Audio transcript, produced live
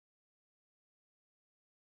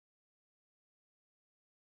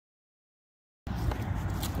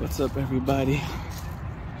What's up, everybody?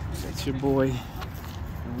 It's your boy,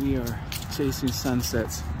 and we are chasing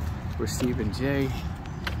sunsets. We're Steve and Jay.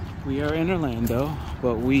 We are in Orlando,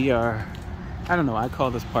 but we are, I don't know, I call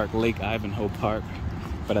this park Lake Ivanhoe Park,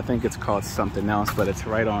 but I think it's called something else, but it's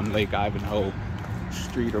right on Lake Ivanhoe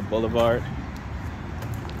Street or Boulevard.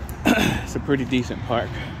 It's a pretty decent park.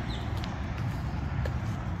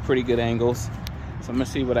 Pretty good angles. So I'm gonna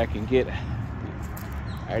see what I can get.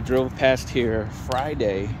 I drove past here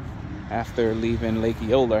Friday after leaving Lake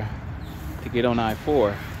Eola to get on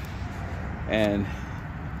I-4, and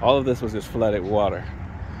all of this was just flooded water.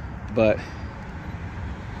 But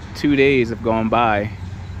 2 days have gone by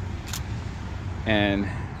and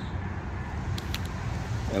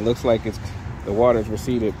it looks like the water's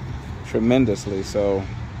receded tremendously. So,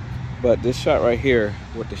 but this shot right here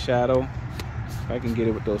with the shadow, if I can get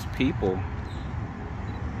it with those people,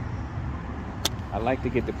 I like to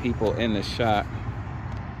get the people in the shot.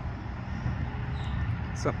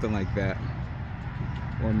 Something like that.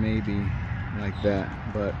 Or maybe like that.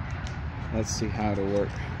 But let's see how it'll work.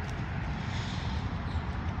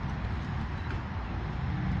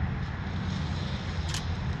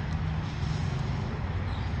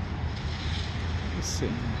 Let's see.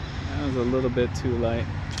 That was a little bit too light.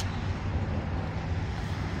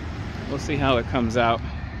 We'll see how it comes out.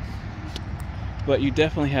 But you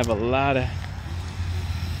definitely have a lot of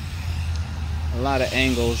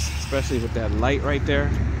angles, especially with that light right there.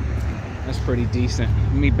 That's pretty decent.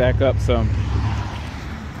 Let me back up some.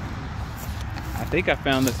 I think I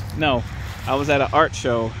found this. No, I was at an art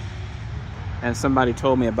show and somebody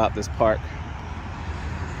told me about this park.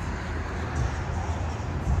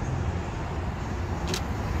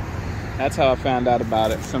 That's how I found out about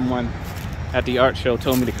it. Someone at the art show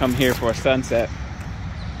told me to come here for a sunset.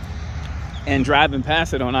 And driving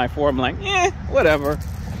past it on I-4, I'm like, whatever.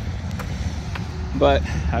 But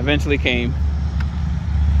I eventually came,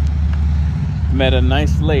 met a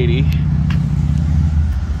nice lady.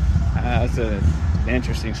 It's an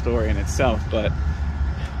interesting story in itself, but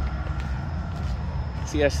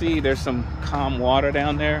see, I see there's some calm water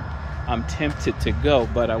down there. I'm tempted to go,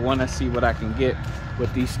 but I want to see what I can get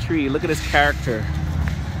with these trees. Look at this character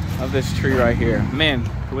of this tree right here. Man,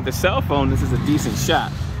 with the cell phone, this is a decent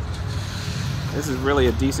shot. This is really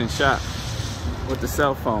a decent shot with the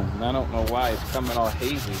cell phone. And I don't know why it's coming all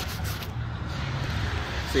hazy.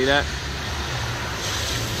 See that?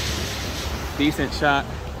 Decent shot.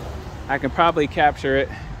 I can probably capture it.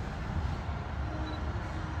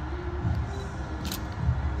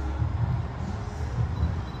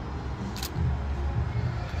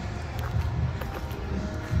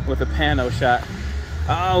 With a pano shot.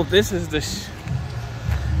 Oh, this is the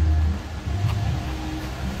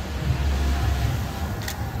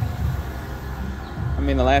I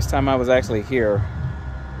mean, the last time I was actually here,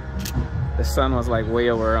 the sun was like way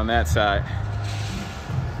over on that side.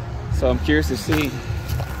 So I'm curious to see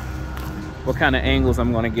what kind of angles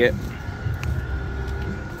I'm gonna get.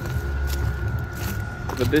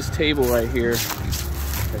 But this table right here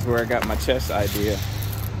is where I got my chess idea.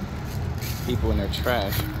 People in their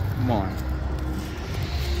trash, come on.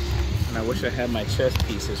 And I wish I had my chess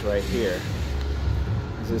pieces right here,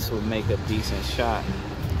 because this would make a decent shot.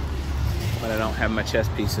 But I don't have my chess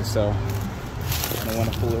pieces, so I don't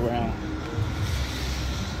want to fool around.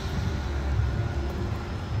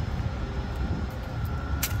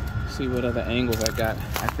 See what other angles I got.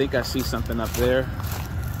 I think I see something up there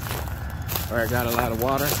where I got a lot of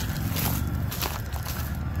water.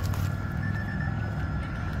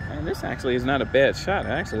 And this actually is not a bad shot,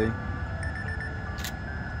 actually.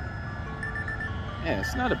 Yeah,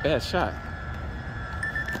 it's not a bad shot.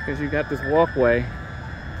 Because you got this walkway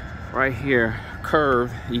right here,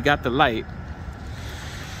 curved. You got the light.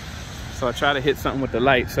 So I try to hit something with the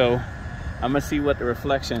light. So I'm gonna see what the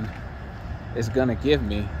reflection is gonna give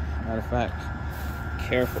me. Matter of fact,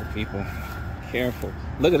 careful, people, careful.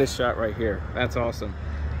 Look at this shot right here. That's awesome.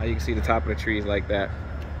 How you can see the top of the trees like that.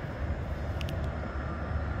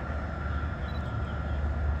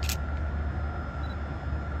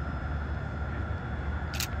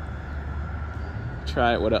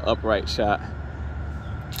 Try it with an upright shot.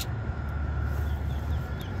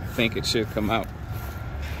 I think it should come out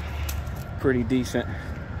pretty decent.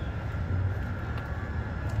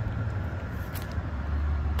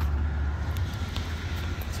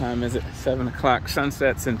 Time is it? 7 o'clock.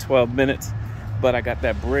 Sunset's in 12 minutes, but I got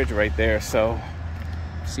that bridge right there, so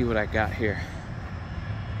see what I got here.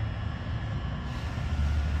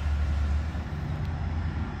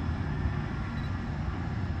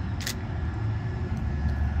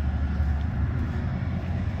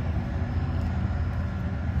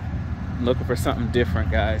 looking for something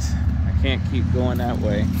different, guys. I can't keep going that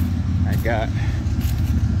way.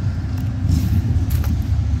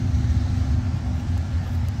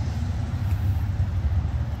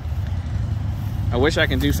 I wish I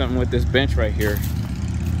can do something with this bench right here.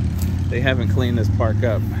 They haven't cleaned this park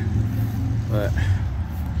up, but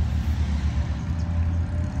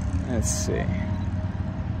let's see.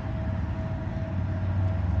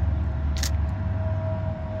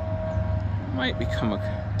 Might become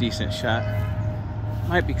a decent shot.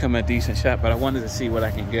 But I wanted to see what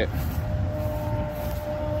I can get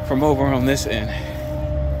from over on this end.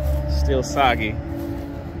 Still soggy,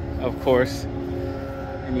 of course.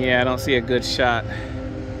 And yeah, I don't see a good shot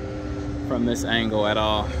from this angle at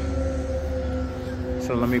all.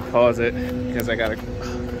 So let me pause it because I gotta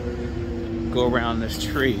go around this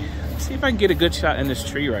tree. See if I can get a good shot in this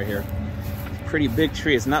tree right here. Pretty big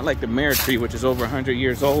tree. It's not like the mare tree, which is over 100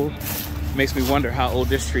 years old. Makes me wonder how old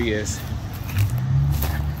this tree is.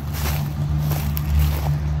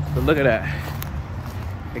 But look at that.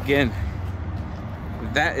 Again,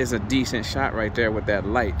 that is a decent shot right there with that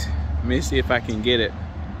light. Let me see if I can get it.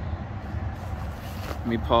 Let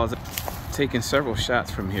me pause it. Taking several shots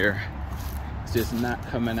from here. It's just not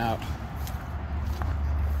coming out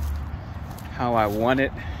how I want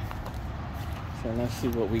it. So let's see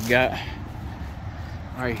what we got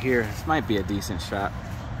right here. This might be a decent shot.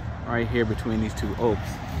 Right here between these two oaks.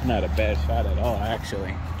 Not a bad shot at all,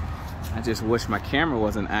 actually. I just wish my camera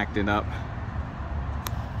wasn't acting up.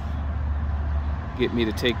 Get me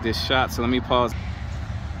to take this shot. So let me pause.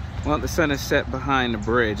 Well, the sun is set behind the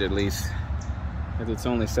bridge at least, because it's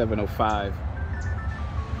only 7:05.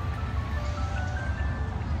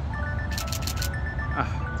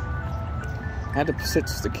 I had to switch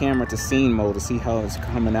the camera to scene mode to see how it's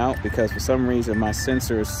coming out, because for some reason my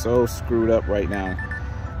sensor is so screwed up right now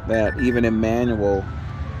that even in manual,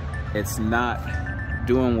 it's not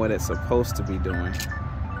doing what it's supposed to be doing.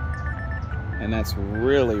 And that's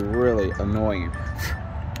really, really annoying.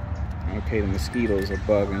 Okay, the mosquitoes are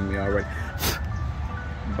bugging me already.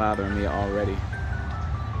 Bothering me already.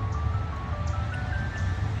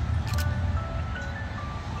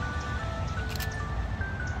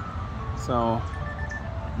 So,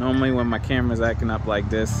 normally when my camera's acting up like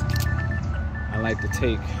this, I like to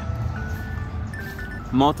take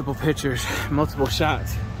multiple pictures, multiple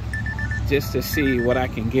shots, just to see what I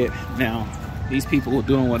can get. Now, these people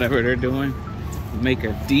doing whatever they're doing make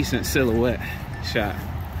a decent silhouette shot,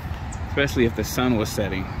 especially if the sun was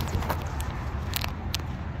setting.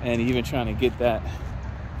 And even trying to get that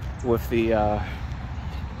with the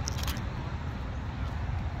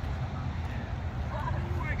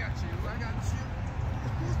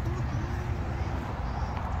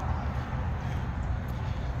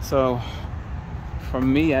so for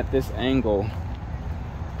me at this angle,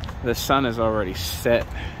 the sun is already set,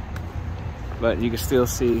 but you can still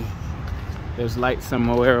see there's light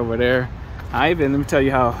somewhere over there. Let me tell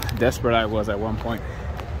you how desperate I was at one point.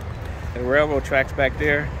 The railroad tracks back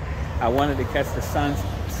there, I wanted to catch the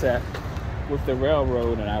sunset with the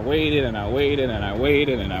railroad, and I waited and I waited and I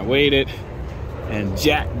waited and I waited, and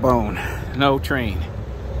jack bone, no train.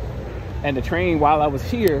 And the train, while I was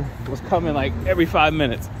here, was coming like every 5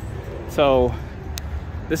 minutes. So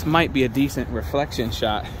this might be a decent reflection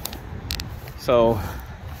shot. So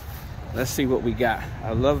let's see what we got.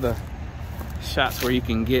 I love the shots where you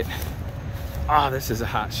can get, this is a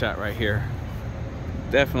hot shot right here.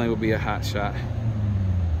 Definitely will be a hot shot,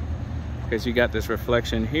 because you got this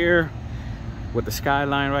reflection here with the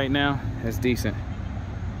skyline right now. It's decent,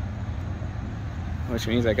 which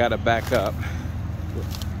means I gotta back up.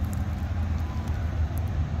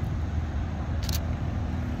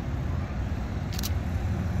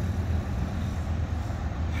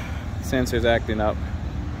 Sensor's acting up.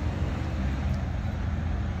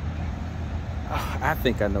 I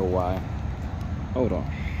think I know why. Hold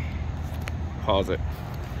on. Pause it.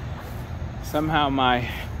 Somehow my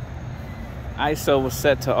ISO was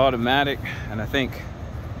set to automatic, and I think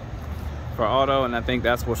for auto, and I think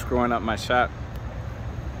that's what's screwing up my shot.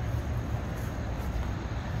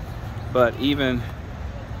 But even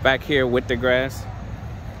back here with the grass,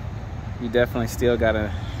 you definitely still got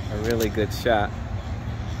a really good shot.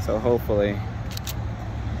 So hopefully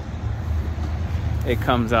it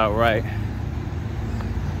comes out right.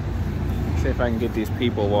 See if I can get these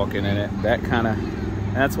people walking in it.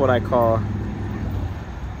 That's what I call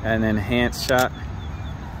an enhanced shot.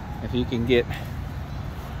 If you can get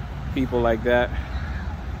people like that.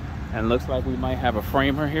 And looks like we might have a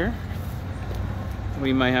framer here.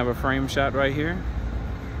 We might have a frame shot right here.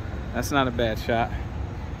 That's not a bad shot.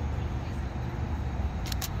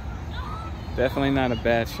 Definitely not a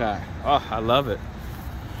bad shot. Oh, I love it.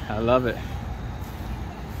 I love it.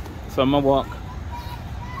 So I'm gonna walk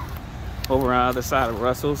over on the other side of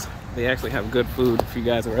Russell's. They actually have good food if you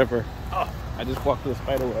guys are ever, oh, I just walked through a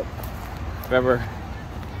spider web. If ever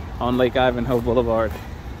on Lake Ivanhoe Boulevard,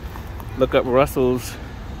 look up Russell's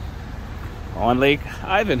on Lake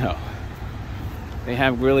Ivanhoe. They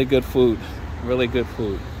have really good food, really good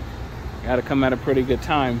food. You gotta come at a pretty good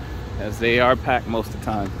time as they are packed most of the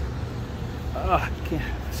time. Oh, I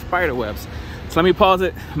can't, spider webs. So let me pause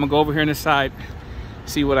it. I'm gonna go over here on this side,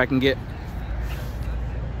 see what I can get.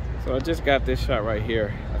 So I just got this shot right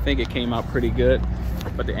here. I think it came out pretty good,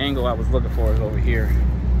 but the angle I was looking for is over here.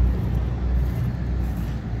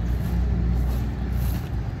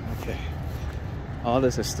 Okay. All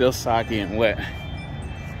this is still soggy and wet.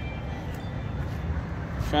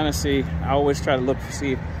 Trying to see, I always try to look to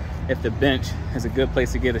see if the bench is a good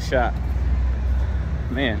place to get a shot.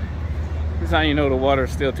 Man, this is how you know the water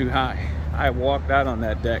is still too high. I walked out on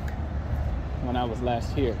that deck when I was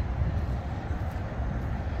last here.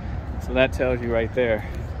 So that tells you right there.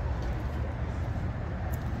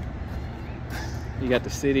 You got the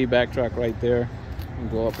city backdrop right there. And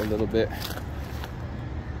go up a little bit.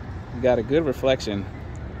 You got a good reflection.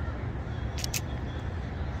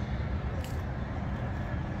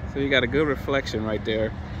 So you got a good reflection right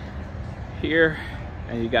there. Here,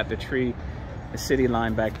 and you got the tree, the city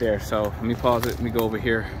line back there. So let me pause it, let me go over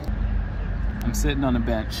here. I'm sitting on the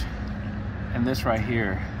bench, and this right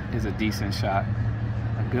here is a decent shot.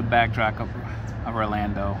 A good backdrop of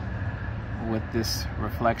Orlando with this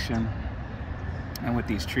reflection and with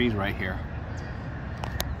these trees right here.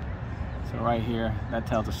 So right here, that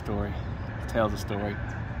tells a story, tells a story,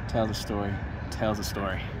 tells a story, tells a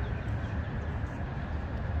story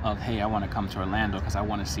of, hey, I want to come to Orlando because I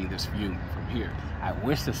want to see this view from here. I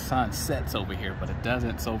wish the sun sets over here, but it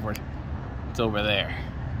doesn't. It's over there.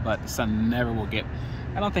 But the sun never will get.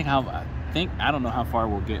 I don't know how far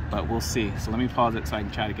we'll get, but we'll see. So let me pause it so I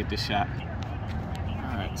can try to get this shot.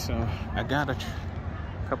 All right, so I got a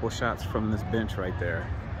couple shots from this bench right there.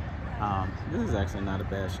 This is actually not a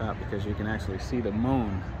bad shot because you can actually see the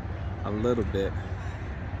moon a little bit.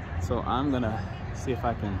 So I'm gonna see if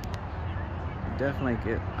I can definitely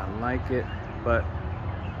get, I like it, but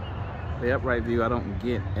the upright view, I don't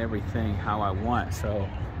get everything how I want. So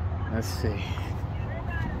let's see.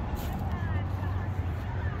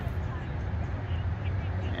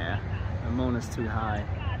 The moon is too high.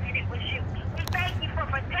 We thank you for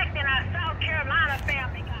protecting our South Carolina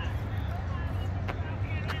family.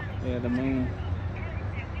 Yeah, the moon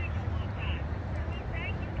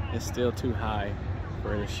is still too high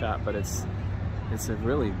for the shot, but it's a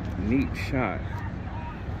really neat shot.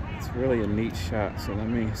 It's really a neat shot. So let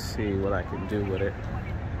me see what I can do with it,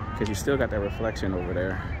 because you still got that reflection over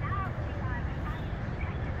there.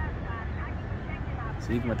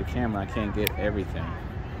 So even with the camera, I can't get everything.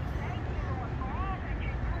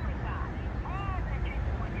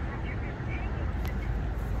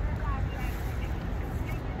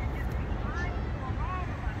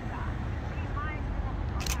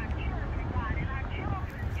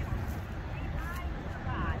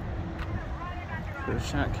 The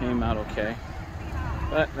shot came out okay,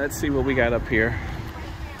 but let's see what we got up here.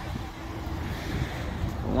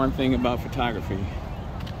 One thing about photography,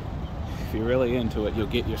 if you're really into it, you'll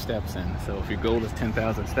get your steps in. So if your goal is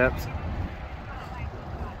 10,000 steps,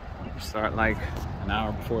 start like an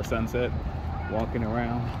hour before sunset, walking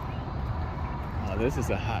around. Oh, this is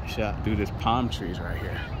a hot shot through these palm trees right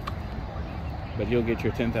here, but you'll get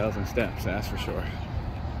your 10,000 steps, that's for sure.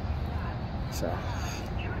 So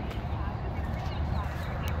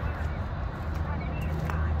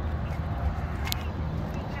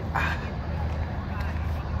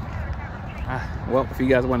well, if you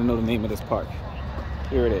guys want to know the name of this park,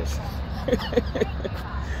 here it is.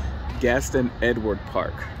 Gaston Edward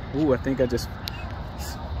Park. Ooh, I think I just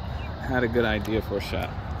had a good idea for a shot.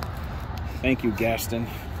 Thank you, Gaston.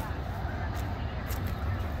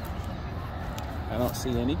 I don't see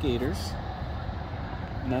any gators.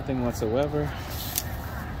 Nothing whatsoever.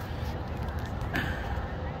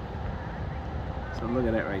 So look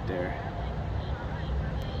at that right there.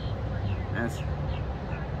 That's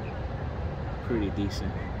pretty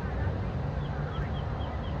decent.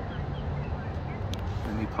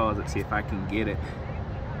 Let me pause it, see if I can get it.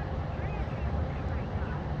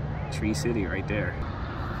 Tree City right there.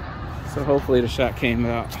 So hopefully the shot came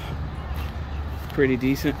out pretty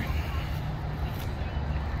decent.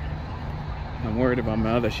 I'm worried about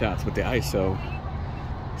my other shots with the ISO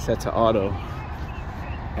set to auto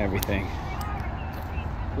everything.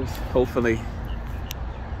 Just hopefully,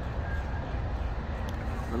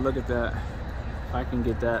 but look at that. if I can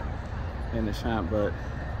get that in the shot. But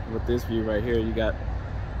with this view right here, you got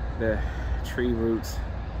the tree roots,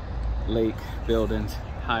 lake, buildings,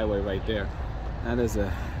 highway right there. That is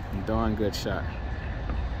a darn good shot.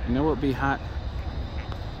 You know what would be hot?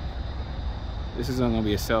 This is only gonna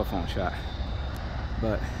be a cell phone shot,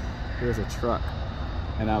 but here's a truck.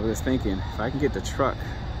 And I was thinking, if I can get the truck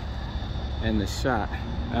in the shot,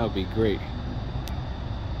 that would be great.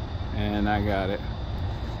 And I got it.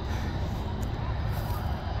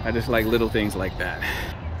 I just like little things like that.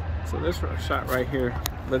 So this shot right here,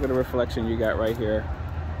 look at the reflection you got right here.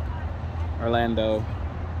 Orlando.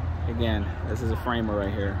 Again, this is a framer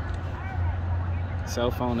right here.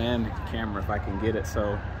 Cell phone and camera if I can get it.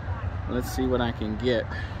 So let's see what I can get.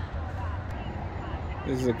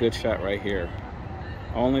 This is a good shot right here.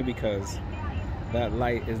 Only because that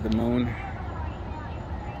light is the moon.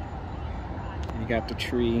 You got the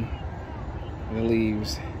tree, the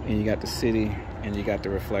leaves, and you got the city, and you got the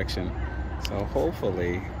reflection. So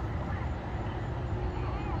hopefully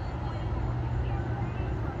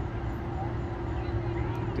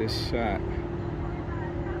this shot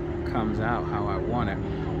comes out how I want it.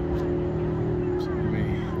 So let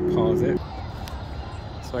me pause it.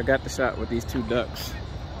 So I got the shot with these two ducks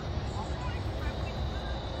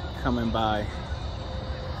coming by.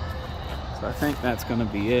 So I think that's gonna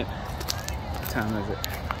be it. What time is it?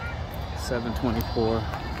 7:24.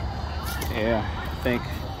 Yeah, I think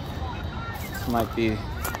this might be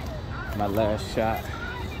my last shot.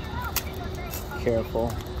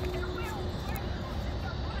 Careful.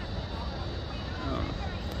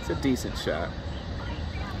 It's a decent shot,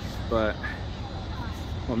 but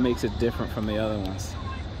what makes it different from the other ones?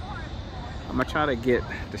 I'm gonna try to get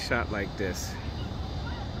the shot like this.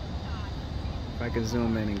 If I can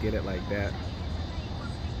zoom in and get it like that,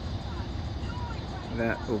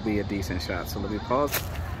 that will be a decent shot. So let me pause.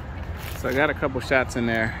 So I got a couple shots in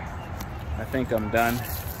there. I think I'm done.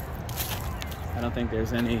 I don't think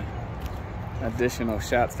there's any additional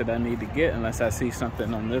shots that I need to get unless I see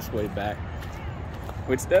something on this way back,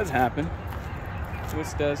 which does happen.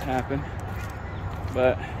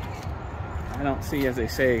 But I don't see, as they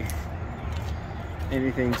say,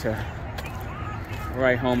 anything to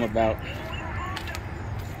write home about.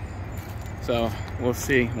 So we'll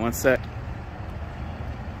see. One sec.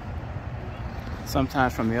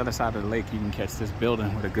 Sometimes from the other side of the lake you can catch this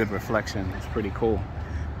building with a good reflection. It's pretty cool.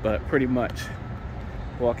 But pretty much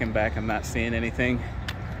walking back, I'm not seeing anything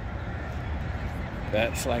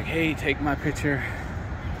that's like, hey, take my picture.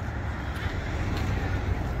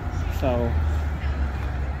 So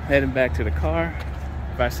heading back to the car.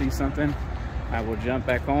 If I see something, I will jump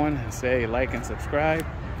back on and say like and subscribe.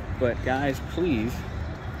 But guys, please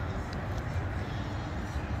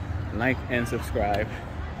like and subscribe.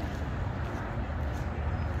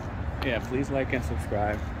 Yeah, please like and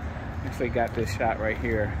subscribe. Actually got this shot right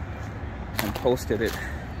here and posted it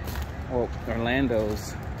on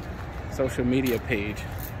Orlando's social media page.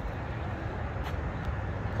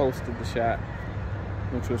 Posted the shot,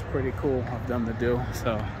 which was pretty cool of them to do.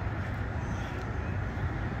 So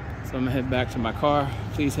I'm gonna head back to my car.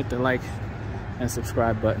 Please hit the like and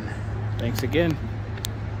subscribe button. Thanks again.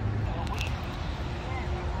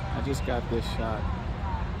 I just got this shot.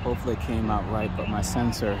 Hopefully it came out right, but my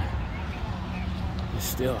sensor is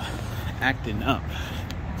still acting up.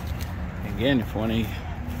 Again, if one of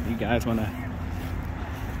you guys wanna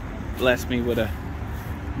bless me with a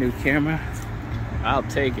new camera, I'll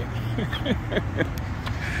take it.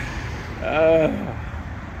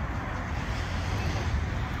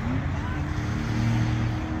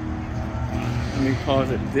 Let me pause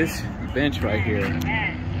it. This bench right here,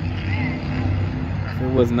 if there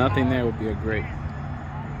was nothing there, it would be a great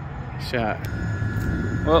shot.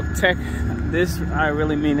 Well, this, I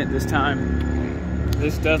really mean it this time.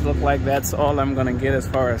 This does look like that's all I'm gonna get as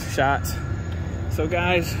far as shots. So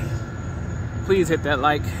guys, please hit that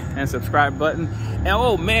like and subscribe button. And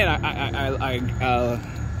oh man, I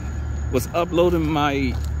was uploading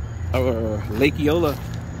my Lake Eola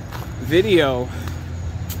video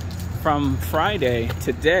from Friday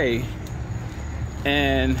today,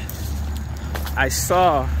 and I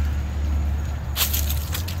saw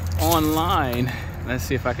online, let's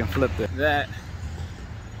see if I can flip it, that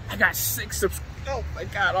I got 6 subscribers. Oh my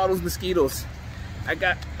god, all those mosquitoes. I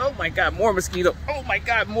got, oh my god, more mosquito. Oh my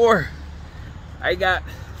god, more. I got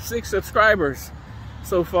 6 subscribers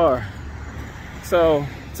so far. So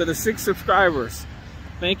to the 6 subscribers,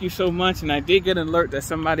 thank you so much. And I did get an alert that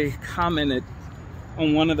somebody commented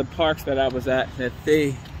on one of the parks that I was at, that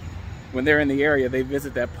they, when they're in the area, they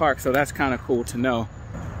visit that park. So that's kind of cool to know.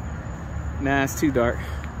 Nah, it's too dark.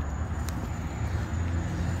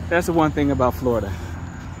 That's the one thing about Florida.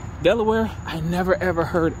 Delaware, I never ever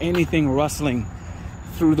heard anything rustling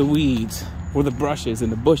through the weeds or the brushes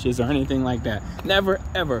and the bushes or anything like that. Never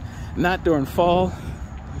ever. Not during fall,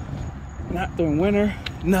 not during winter,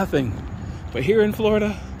 nothing. But here in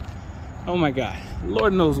Florida, oh my God,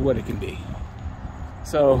 Lord knows what it can be.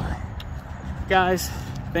 So guys,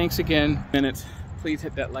 thanks again. Please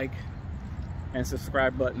hit that like and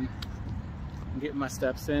subscribe button. I'm getting my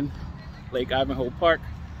steps in. Lake Ivanhoe Park,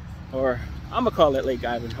 or I'm gonna call it Lake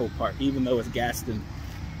Ivanhoe Park, even though it's Gaston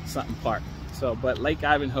something Park. So, but Lake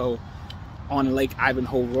Ivanhoe on Lake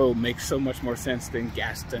Ivanhoe Road makes so much more sense than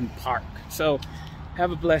Gaston Park. So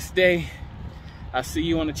have a blessed day. I'll see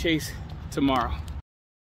you on the chase tomorrow.